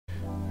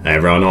Hey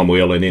everyone, I'm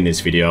Will, and in this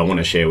video I want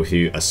to share with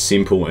you a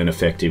simple and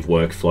effective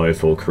workflow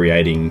for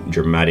creating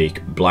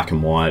dramatic black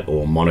and white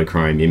or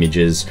monochrome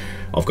images.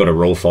 I've got a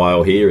raw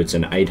file here. It's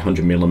an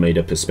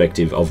 800mm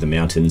perspective of the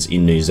mountains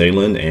in New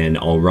Zealand, and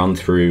I'll run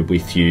through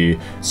with you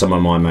some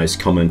of my most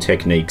common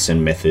techniques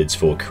and methods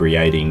for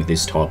creating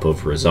this type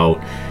of result.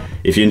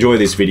 If you enjoy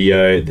this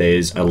video,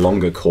 there's a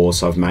longer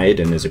course I've made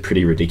and there's a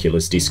pretty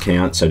ridiculous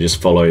discount, so just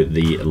follow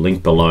the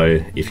link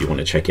below if you want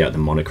to check out the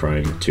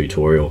monochrome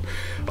tutorial.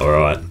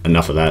 Alright,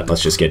 enough of that,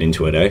 let's just get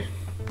into it, eh?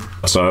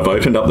 So I've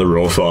opened up the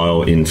raw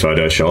file in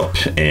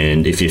Photoshop,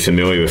 and if you're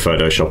familiar with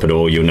Photoshop at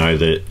all, you'll know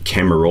that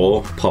Camera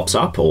Raw pops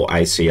up, or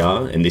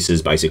ACR, and this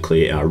is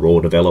basically our raw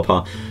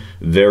developer.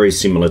 Very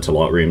similar to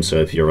Lightroom,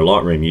 so if you're a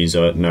Lightroom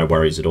user, no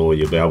worries at all,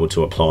 you'll be able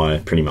to apply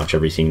pretty much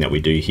everything that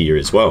we do here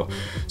as well.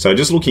 So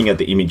just looking at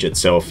the image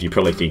itself, you're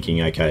probably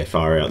thinking, okay,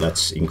 far out,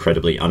 that's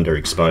incredibly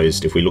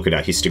underexposed. If we look at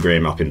our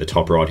histogram up in the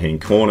top right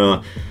hand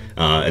corner,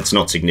 it's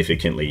not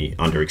significantly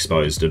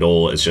underexposed at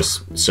all. It's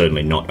just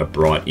certainly not a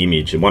bright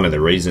image, and one of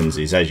the reasons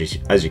is,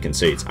 as you can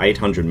see, it's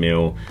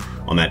 800mm.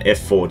 I'm at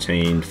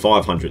f14,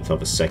 500th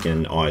of a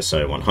second,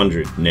 ISO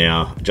 100.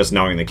 Now, just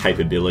knowing the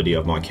capability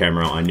of my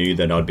camera, I knew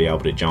that I'd be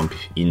able to jump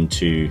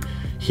into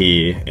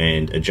here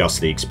and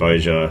adjust the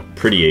exposure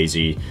pretty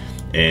easy,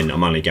 and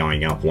I'm only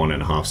going up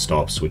 1.5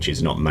 stops, which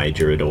is not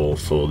major at all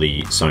for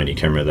the Sony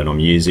camera that I'm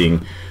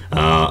using.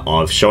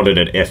 I've shot it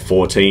at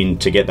f14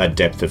 to get that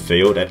depth of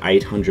field. At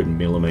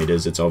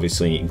 800mm, it's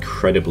obviously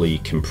incredibly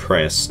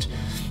compressed,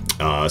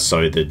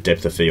 so the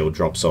depth of field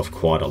drops off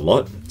quite a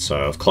lot.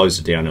 So I've closed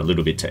it down a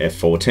little bit to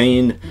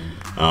f14,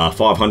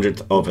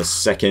 500th of a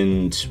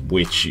second,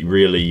 which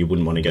really you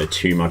wouldn't want to go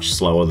too much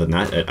slower than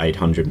that at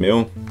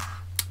 800mm.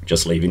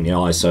 Just leaving the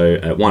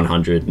ISO at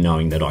 100,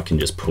 knowing that I can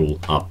just pull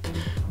up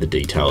the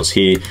details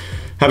here.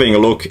 Having a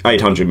look,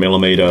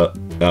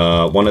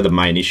 800mm, one of the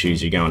main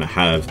issues you're going to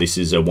have, this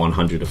is a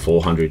 100 to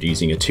 400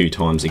 using a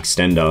 2x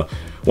extender.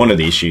 One of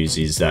the issues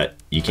is that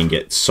you can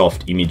get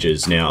soft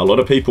images. Now, a lot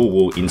of people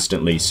will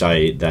instantly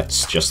say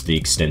that's just the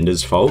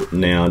extender's fault.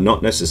 Now,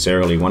 not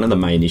necessarily. One of the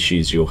main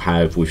issues you'll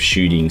have with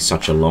shooting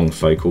such a long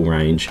focal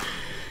range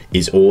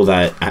is all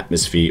that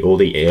atmosphere, all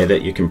the air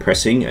that you're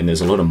compressing, and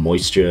there's a lot of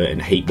moisture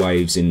and heat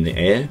waves in the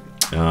air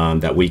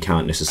that we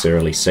can't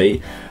necessarily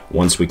see.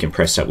 Once we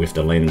compress that with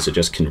the lens, it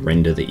just can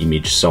render the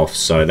image soft.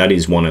 So that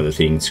is one of the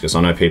things, because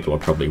I know people are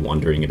probably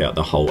wondering about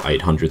the whole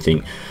 800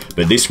 thing.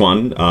 But this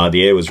one,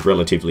 the air was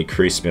relatively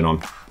crisp, and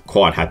I'm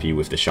quite happy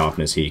with the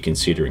sharpness here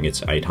considering it's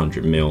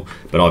 800mm,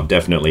 but I've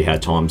definitely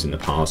had times in the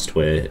past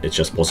where it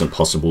just wasn't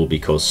possible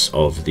because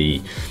of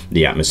the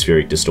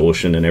atmospheric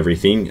distortion and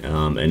everything,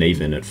 and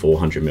even at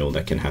 400mm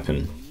that can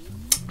happen.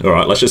 All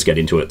right, let's just get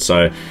into it.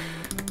 So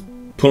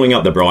pulling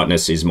up the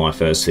brightness is my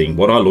first thing.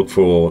 What I look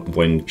for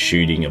when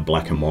shooting a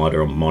black and white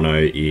or a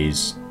mono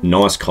is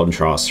nice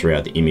contrast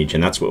throughout the image,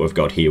 and that's what we've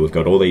got here. We've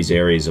got all these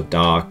areas of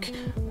dark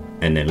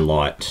and then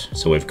light.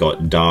 So we've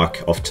got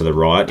dark off to the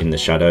right in the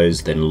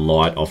shadows, then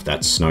light off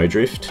that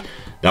snowdrift.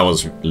 That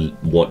was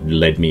what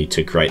led me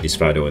to create this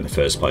photo in the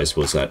first place,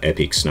 was that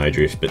epic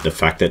snowdrift. But the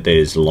fact that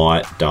there's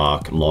light,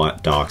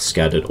 dark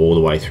scattered all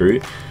the way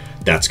through,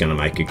 that's gonna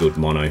make a good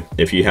mono.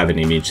 If you have an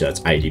image that's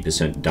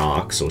 80%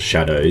 darks or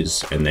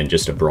shadows and then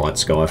just a bright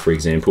sky, for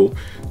example,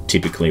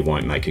 typically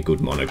won't make a good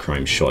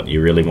monochrome shot.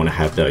 You really wanna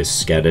have those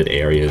scattered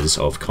areas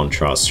of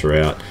contrast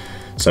throughout.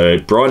 So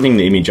brightening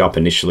the image up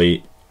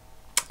initially,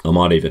 I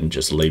might even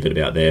just leave it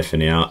about there for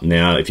now.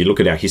 Now, if you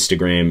look at our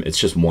histogram, it's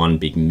just one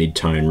big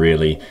mid-tone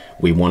really.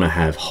 We want to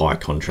have high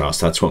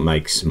contrast. That's what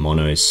makes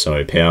monos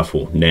so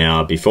powerful.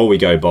 Now, before we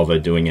go bother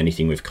doing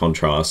anything with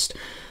contrast,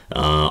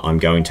 I'm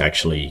going to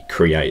actually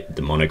create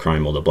the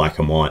monochrome or the black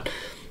and white.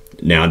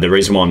 Now, the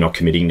reason why I'm not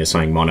committing to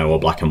saying mono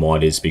or black and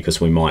white is because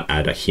we might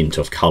add a hint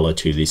of color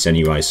to this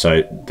anyway.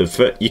 So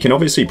you can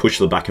obviously push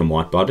the black and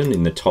white button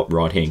in the top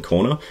right-hand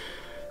corner.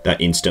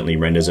 That instantly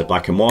renders it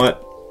black and white.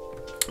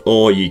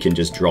 Or you can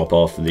just drop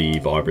off the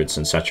vibrance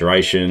and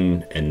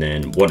saturation, and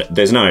then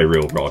there's no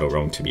real right or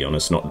wrong, to be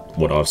honest, not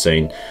what I've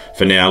seen.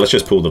 For now, let's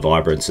just pull the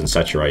vibrance and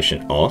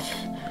saturation off,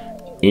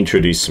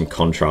 introduce some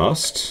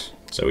contrast.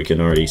 So we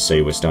can already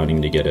see we're starting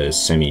to get a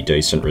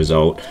semi-decent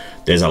result.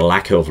 There's a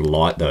lack of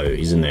light though,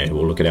 isn't there?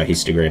 We'll look at our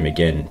histogram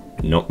again,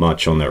 not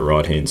much on that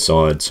right-hand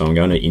side. So I'm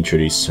going to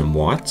introduce some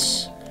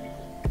whites.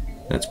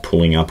 That's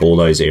pulling up all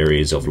those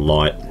areas of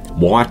light.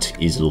 White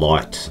is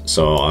light,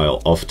 so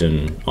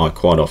I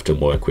quite often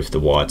work with the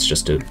whites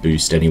just to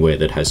boost anywhere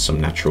that has some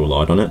natural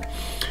light on it.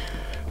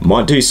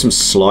 Might do some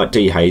slight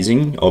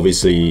dehazing.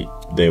 Obviously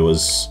there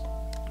was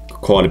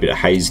quite a bit of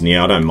haze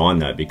now. I don't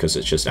mind that because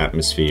it's just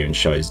atmosphere and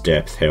shows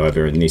depth.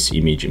 However, in this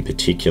image in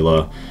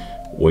particular,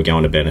 we're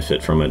going to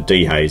benefit from it.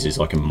 Dehaze is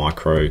like a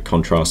micro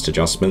contrast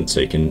adjustment, so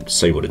you can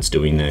see what it's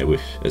doing there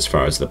with, as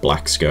far as the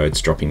blacks go,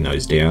 it's dropping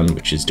those down,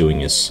 which is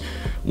doing us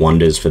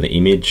wonders for the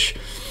image.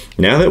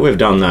 Now that we've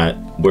done that,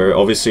 we're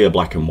obviously a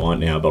black and white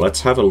now, but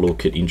let's have a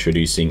look at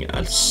introducing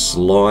a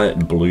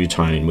slight blue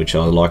tone, which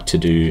I like to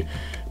do,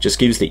 just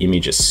gives the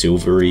image a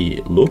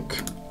silvery look.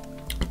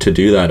 To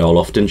do that, I'll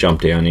often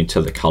jump down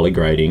into the color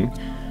grading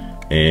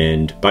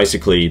And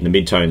basically the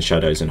midtone,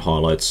 shadows and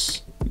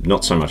highlights,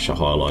 not so much the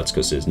highlights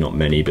because there's not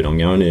many, but I'm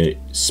going to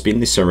spin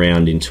this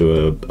around into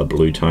a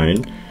blue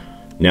tone.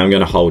 Now I'm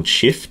going to hold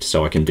shift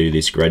so I can do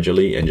this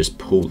gradually and just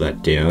pull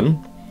that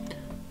down,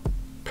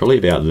 probably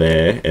about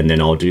there, and then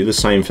I'll do the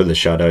same for the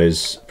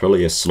shadows,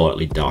 probably a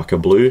slightly darker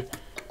blue,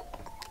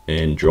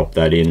 and drop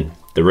that in.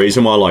 The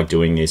reason why I like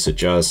doing this, it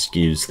just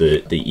gives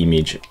the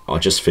image, I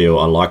just feel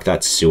I like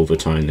that silver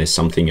tone. There's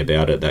something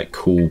about it, that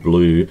cool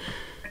blue.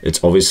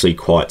 It's obviously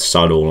quite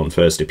subtle. On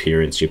first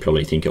appearance, you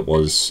probably think it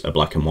was a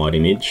black and white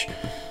image,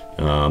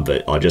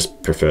 but I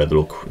just prefer the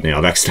look. Now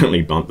I've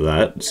accidentally bumped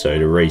that, so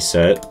to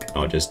reset,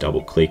 I'll just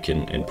double click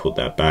and put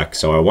that back.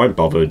 So I won't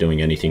bother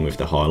doing anything with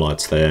the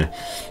highlights there.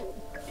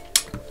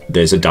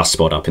 There's a dust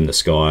spot up in the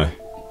sky.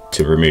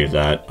 To remove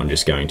that, I'm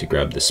just going to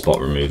grab the spot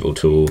removal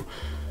tool,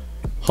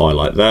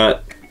 highlight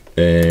that,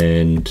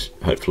 and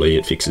hopefully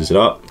it fixes it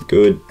up.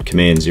 Good.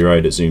 Command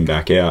 0 to zoom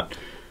back out.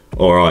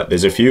 All right,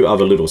 there's a few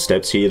other little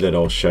steps here that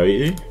I'll show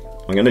you.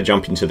 I'm going to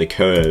jump into the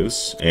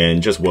curves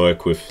and just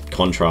work with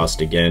contrast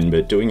again,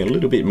 but doing a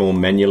little bit more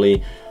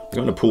manually. I'm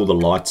going to pull the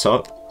lights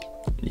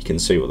up. You can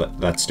see what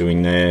that's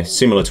doing there,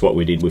 similar to what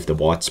we did with the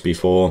whites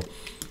before.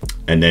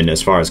 And then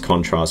as far as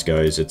contrast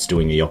goes, it's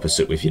doing the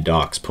opposite with your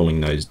darks,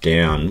 pulling those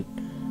down.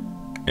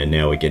 And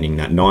now we're getting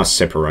that nice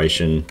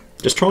separation.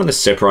 Just trying to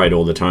separate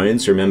all the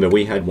tones. Remember,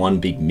 we had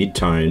one big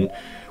mid-tone,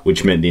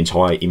 which meant the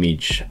entire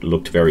image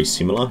looked very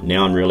similar.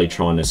 Now I'm really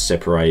trying to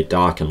separate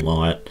dark and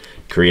light,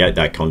 create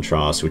that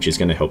contrast, which is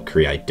going to help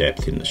create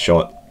depth in the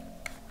shot.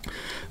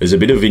 There's a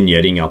bit of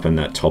vignetting up in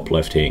that top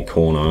left-hand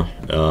corner,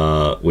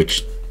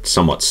 which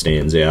somewhat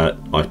stands out.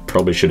 I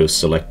probably should have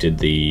selected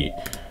the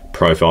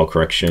profile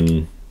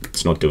correction.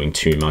 It's not doing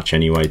too much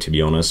anyway, to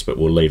be honest, but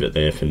we'll leave it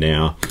there for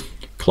now.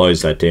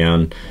 Close that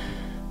down.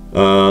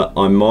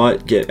 I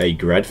might get a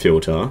grad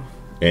filter,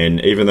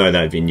 and even though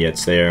that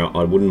vignette's there,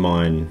 I wouldn't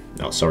mind,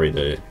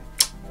 the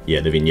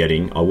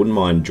vignetting, I wouldn't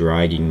mind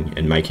dragging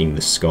and making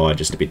the sky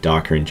just a bit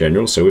darker in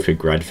general. So with a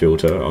grad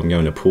filter, I'm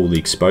going to pull the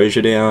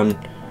exposure down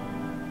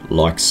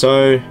like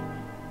so.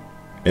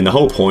 And the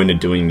whole point of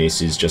doing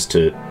this is just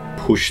to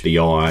push the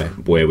eye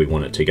where we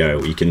want it to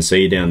go. You can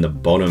see down the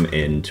bottom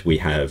end, we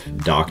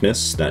have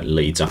darkness that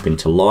leads up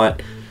into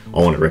light. I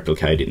want to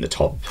replicate it in the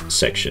top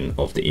section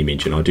of the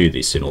image, and I do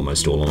this in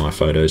almost all of my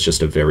photos,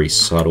 just a very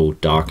subtle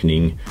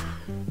darkening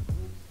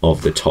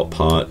of the top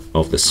part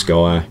of the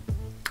sky.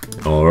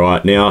 All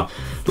right, now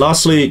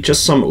lastly,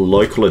 just some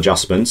local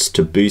adjustments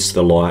to boost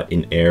the light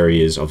in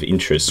areas of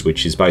interest,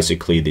 which is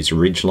basically this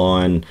ridge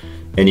line,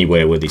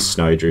 anywhere where this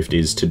snowdrift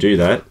is. To do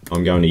that,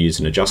 I'm going to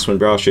use an adjustment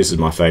brush. This is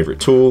my favorite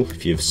tool.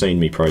 If you've seen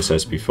me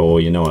process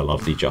before, you know I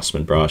love the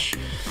adjustment brush.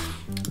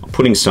 I'm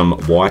putting some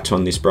white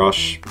on this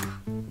brush,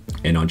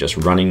 and I'm just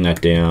running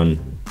that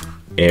down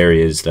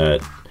areas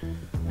that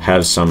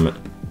have some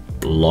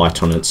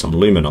light on it, some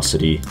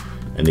luminosity,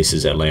 and this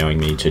is allowing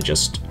me to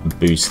just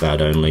boost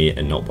that only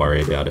and not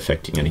worry about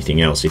affecting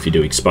anything else. If you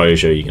do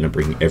exposure, you're going to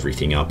bring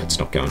everything up. It's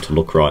not going to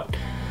look right.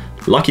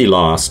 Lucky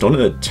last, on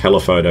a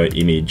telephoto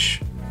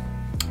image,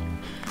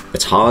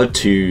 it's hard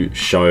to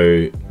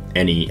show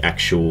any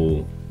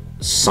actual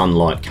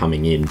sunlight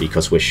coming in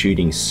because we're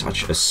shooting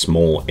such a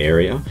small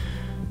area.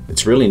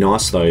 It's really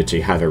nice though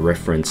to have a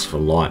reference for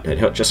light.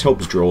 It just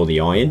helps draw the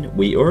eye in.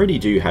 We already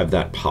do have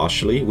that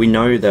partially. We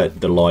know that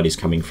the light is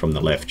coming from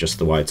the left, just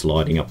the way it's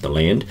lighting up the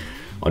land.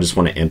 I just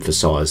want to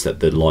emphasize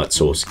that the light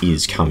source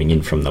is coming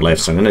in from the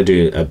left. So I'm going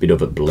to do a bit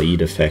of a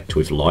bleed effect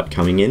with light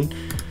coming in.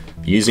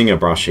 Using a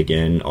brush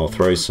again, I'll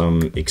throw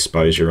some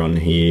exposure on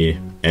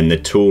here, and the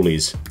tool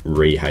is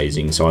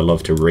rehazing. So I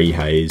love to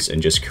rehaze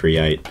and just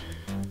create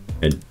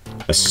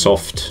a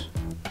soft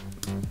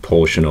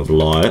portion of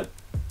light.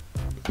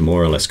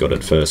 More or less got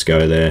it first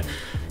go there.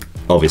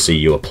 Obviously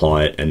you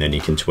apply it and then you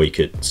can tweak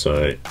it.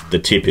 So the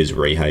tip is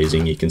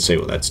rehazing. You can see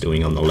what that's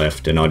doing on the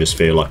left, and I just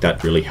feel like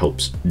that really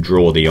helps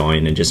draw the eye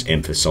in and just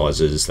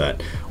emphasizes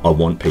that I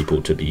want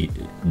people to be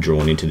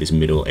drawn into this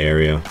middle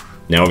area.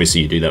 Now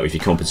obviously you do that with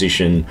your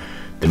composition,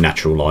 the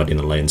natural light in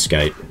the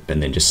landscape,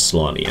 and then just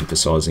slightly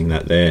emphasizing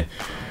that there.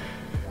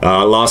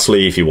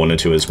 Lastly, if you wanted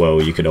to as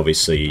well, you could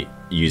obviously,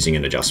 using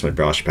an adjustment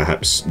brush,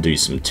 perhaps do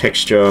some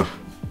texture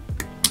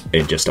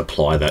and just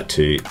apply that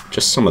to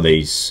just some of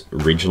these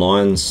ridge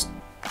lines,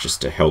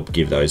 just to help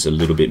give those a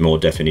little bit more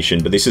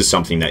definition. But this is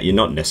something that you're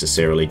not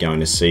necessarily going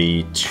to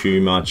see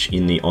too much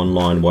in the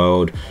online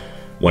world.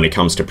 When it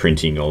comes to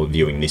printing or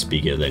viewing this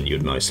bigger, then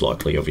you'd most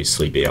likely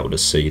obviously be able to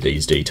see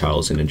these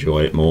details and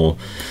enjoy it more.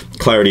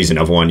 Clarity is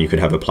another one you could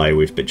have a play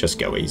with, but just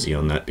go easy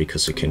on that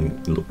because it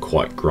can look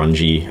quite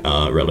grungy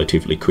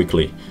relatively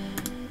quickly.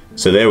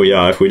 So there we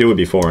are. If we do a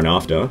before and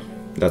after,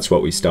 that's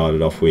what we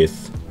started off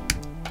with.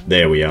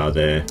 There we are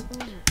there.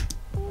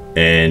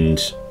 And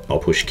I'll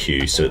push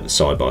Q so the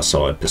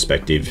side-by-side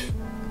perspective.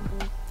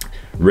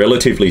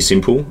 Relatively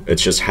simple.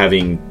 It's just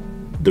having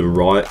the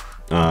right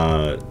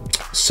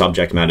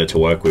subject matter to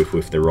work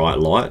with the right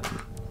light.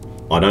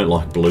 I don't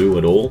like blue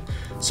at all.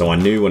 So I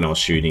knew when I was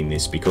shooting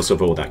this, because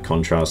of all that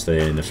contrast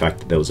there and the fact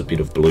that there was a bit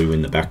of blue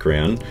in the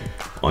background,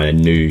 I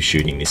knew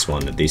shooting this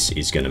one that this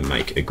is going to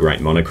make a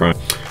great monochrome.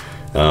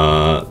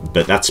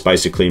 But that's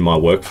basically my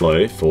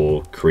workflow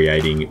for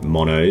creating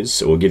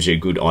monos, or gives you a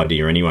good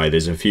idea anyway.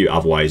 There's a few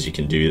other ways you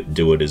can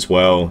do it as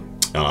well.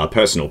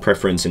 Personal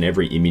preference, and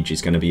every image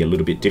is going to be a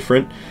little bit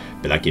different,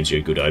 but that gives you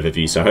a good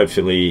overview. So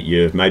hopefully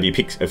you've maybe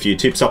picked a few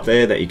tips up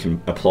there that you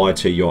can apply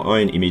to your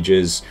own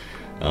images.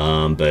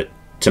 But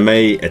to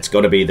me, it's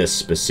got to be the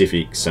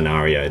specific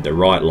scenario, the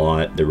right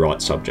light, the right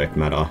subject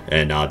matter.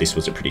 And this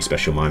was a pretty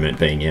special moment,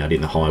 being out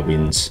in the high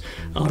winds.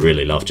 I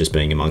really love just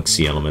being amongst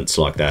the elements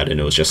like that, and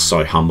it was just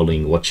so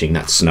humbling watching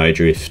that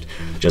snowdrift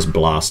just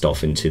blast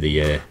off into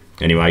the air.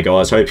 Anyway,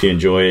 guys, hope you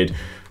enjoyed.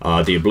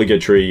 The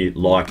obligatory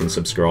like and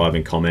subscribe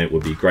and comment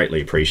would be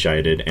greatly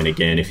appreciated. And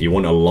again, if you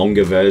want a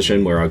longer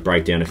version where I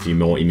break down a few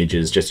more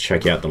images, just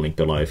check out the link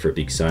below for a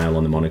big sale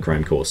on the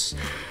monochrome course.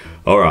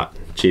 All right,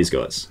 cheers,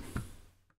 guys.